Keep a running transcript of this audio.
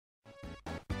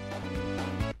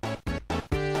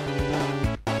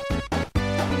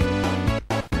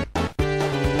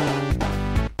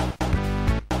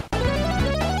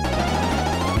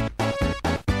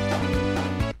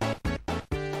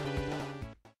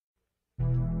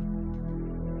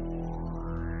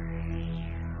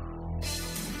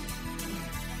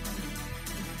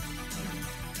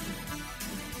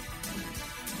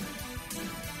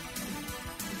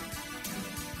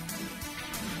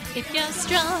If you're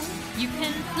strong, you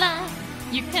can fly.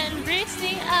 You can reach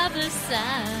the other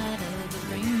side of the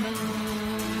rainbow.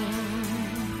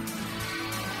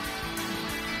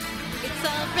 It's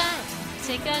alright,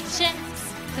 take a chance,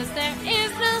 'cause there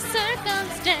is no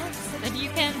circumstance that you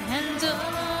can handle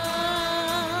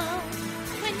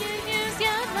when you use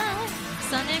your mind.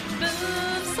 Sonic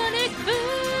boom, sonic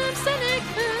boom, sonic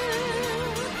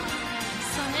boom.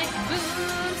 Sonic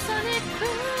boom, sonic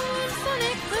boom,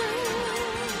 sonic boom.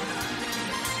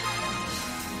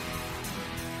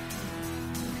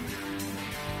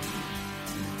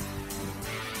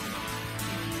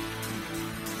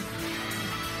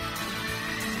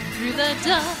 Through the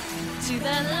dark to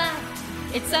the light,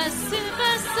 it's a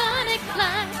supersonic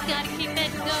flight. Gotta keep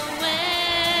it going.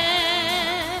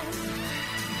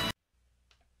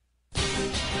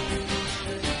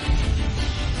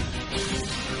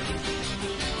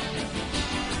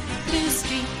 Blue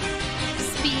streak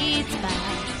speeds by,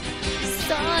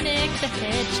 Sonic the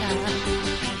Hedgehog,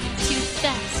 too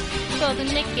fast for the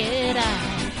naked eye.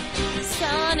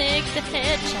 Sonic the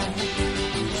Hedgehog,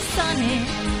 Sonic,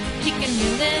 he can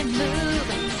really move.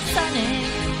 Sonic,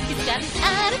 he's got an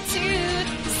attitude.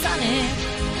 Sonic,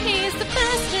 he's the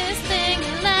fastest thing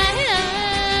alive.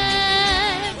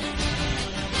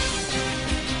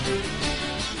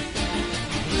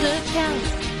 Look out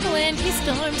when he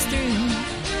storms through.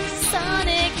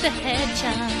 Sonic the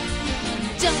Hedgehog,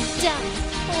 don't doubt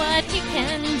what he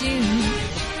can do.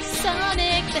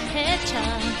 Sonic the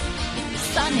Hedgehog,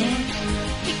 Sonic,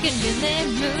 he can really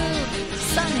move.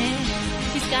 Sonic,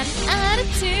 he's got an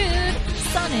attitude.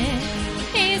 Sonic,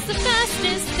 he's the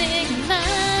fastest thing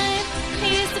alive.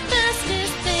 He's the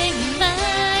fastest thing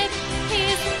alive.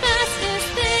 He's the fastest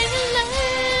thing alive.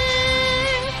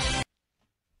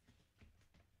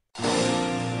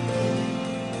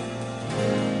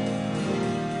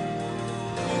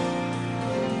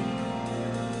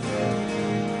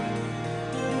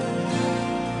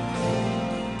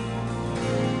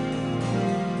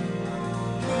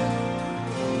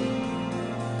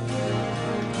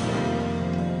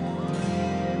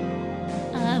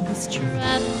 I was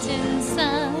trapped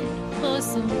inside for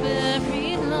so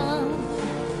very long.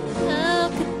 How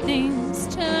could things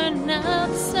turn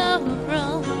out so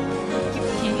wrong? You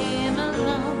came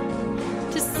along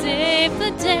to save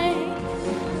the day.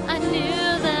 I knew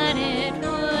that it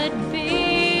would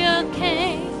be okay.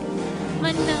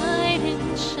 My knight in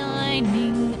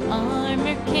shining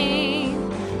armor came.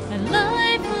 My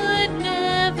life would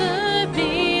never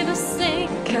be the same.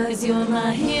 'Cause you're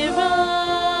my hero.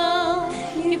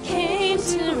 You came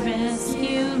to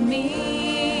rescue me,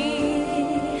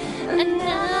 and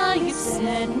now you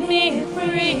set me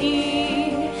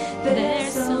free.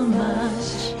 There's so much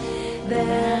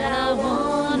that I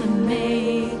wanna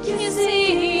make you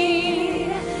see.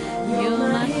 You're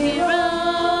my hero,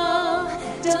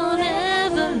 don't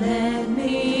ever let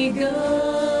me go.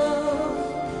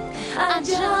 I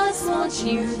just want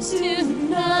you to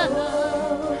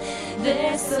know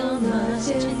there's so much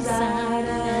inside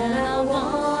and I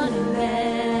wanna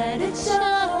let it show.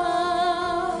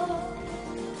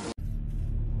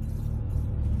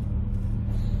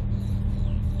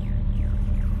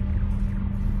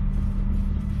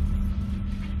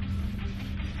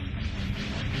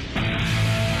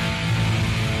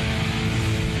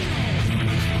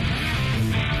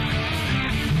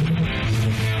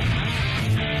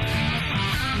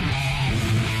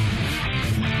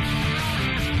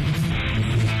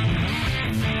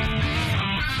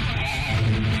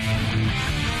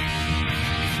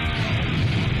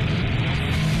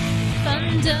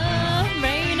 Thunder,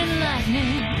 rain and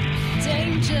lightning,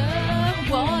 danger,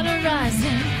 water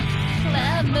rising,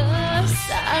 clamor,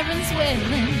 sirens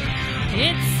wailing.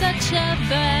 It's such a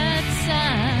bad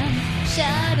sign.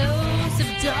 Shadows of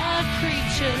dark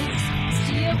creatures,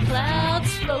 steel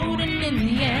clouds floating in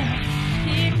the air.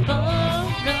 People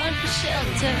run for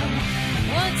shelter.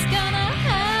 What's gonna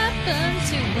happen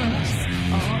to us?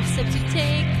 All set to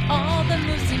take all the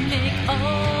moves to make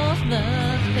all the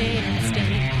fate at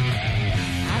stake.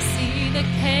 I see the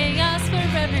chaos for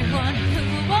everyone. Who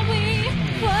are we?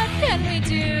 What can we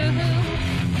do?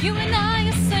 You and I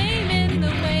are same in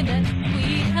the way that we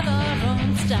have our own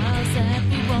styles that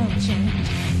we won't change.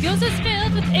 Yours is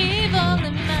filled with evil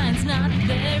and mine's not.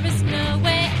 There is no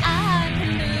way I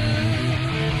can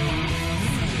lose.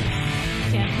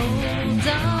 Can't hold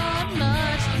on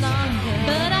much longer,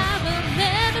 but I will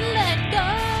never let go.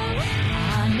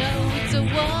 I know it's a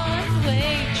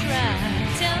one-way track.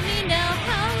 Tell me now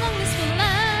how long this will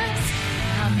last.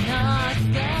 I'm not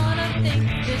gonna think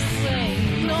this way,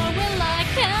 nor will I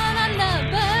count on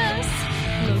numbers.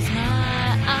 Close my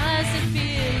eyes and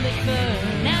feel it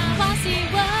burn. Now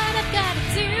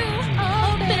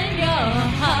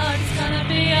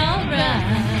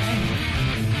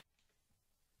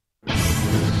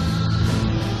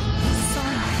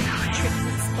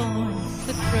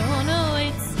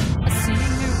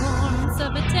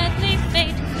lonely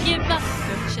fate. Give up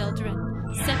your children,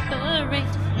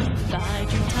 separate.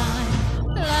 Bide your time,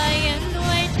 lie in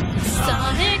wait.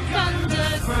 Sonic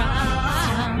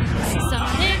Underground,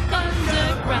 Sonic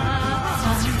Underground.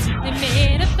 They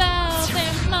made a vow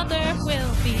their mother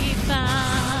will be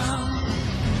found.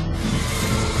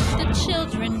 The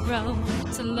children grow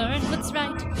to learn what's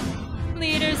right.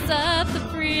 Leaders of the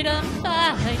freedom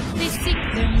fight. They seek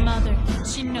their mother,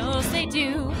 she knows they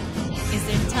do. Is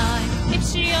it time? If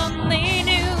she only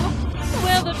knew,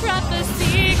 will the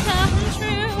prophecy come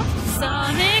true?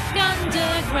 Sonic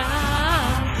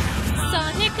Underground,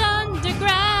 Sonic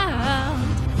Underground.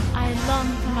 I long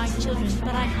for my children,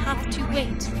 but I have to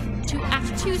wait. To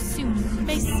act too soon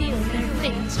may seal their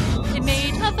fate. They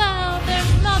made a vow their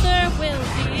mother will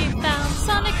be found.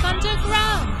 Sonic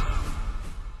Underground.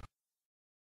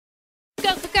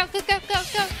 Go, go, go, go, go, go,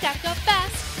 go, gotta go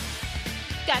fast.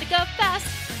 Gotta go fast.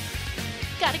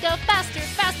 Gotta go faster,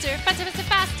 faster, faster, faster,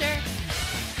 faster.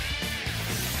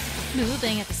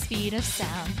 Moving at the speed of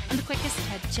sound, I'm the quickest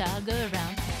hedgehog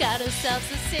around. Got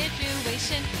ourselves a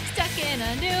situation, stuck in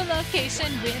a new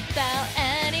location without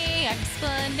any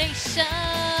explanation.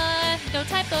 No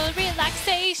type of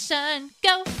relaxation.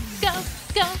 Go, go,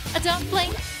 go, I don't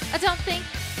blink, I don't think.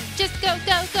 Just go,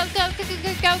 go, go, go, go, go,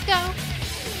 go, go, go.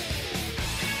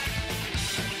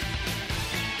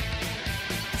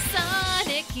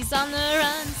 Sonic, he's on the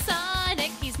run.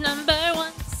 Sonic, he's number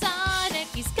one. Sonic,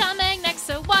 he's coming next,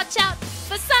 so watch out.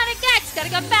 But Sonic X, gotta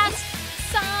go fast.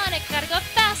 Sonic, gotta go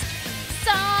fast.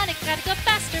 Sonic, gotta go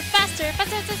faster, faster,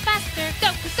 faster, faster, faster. Go,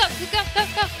 go, go, go, go,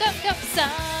 go, go, go.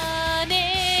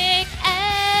 Sonic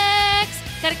X,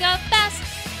 gotta go fast.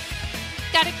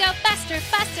 Gotta go faster,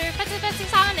 faster, faster, faster.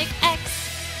 Sonic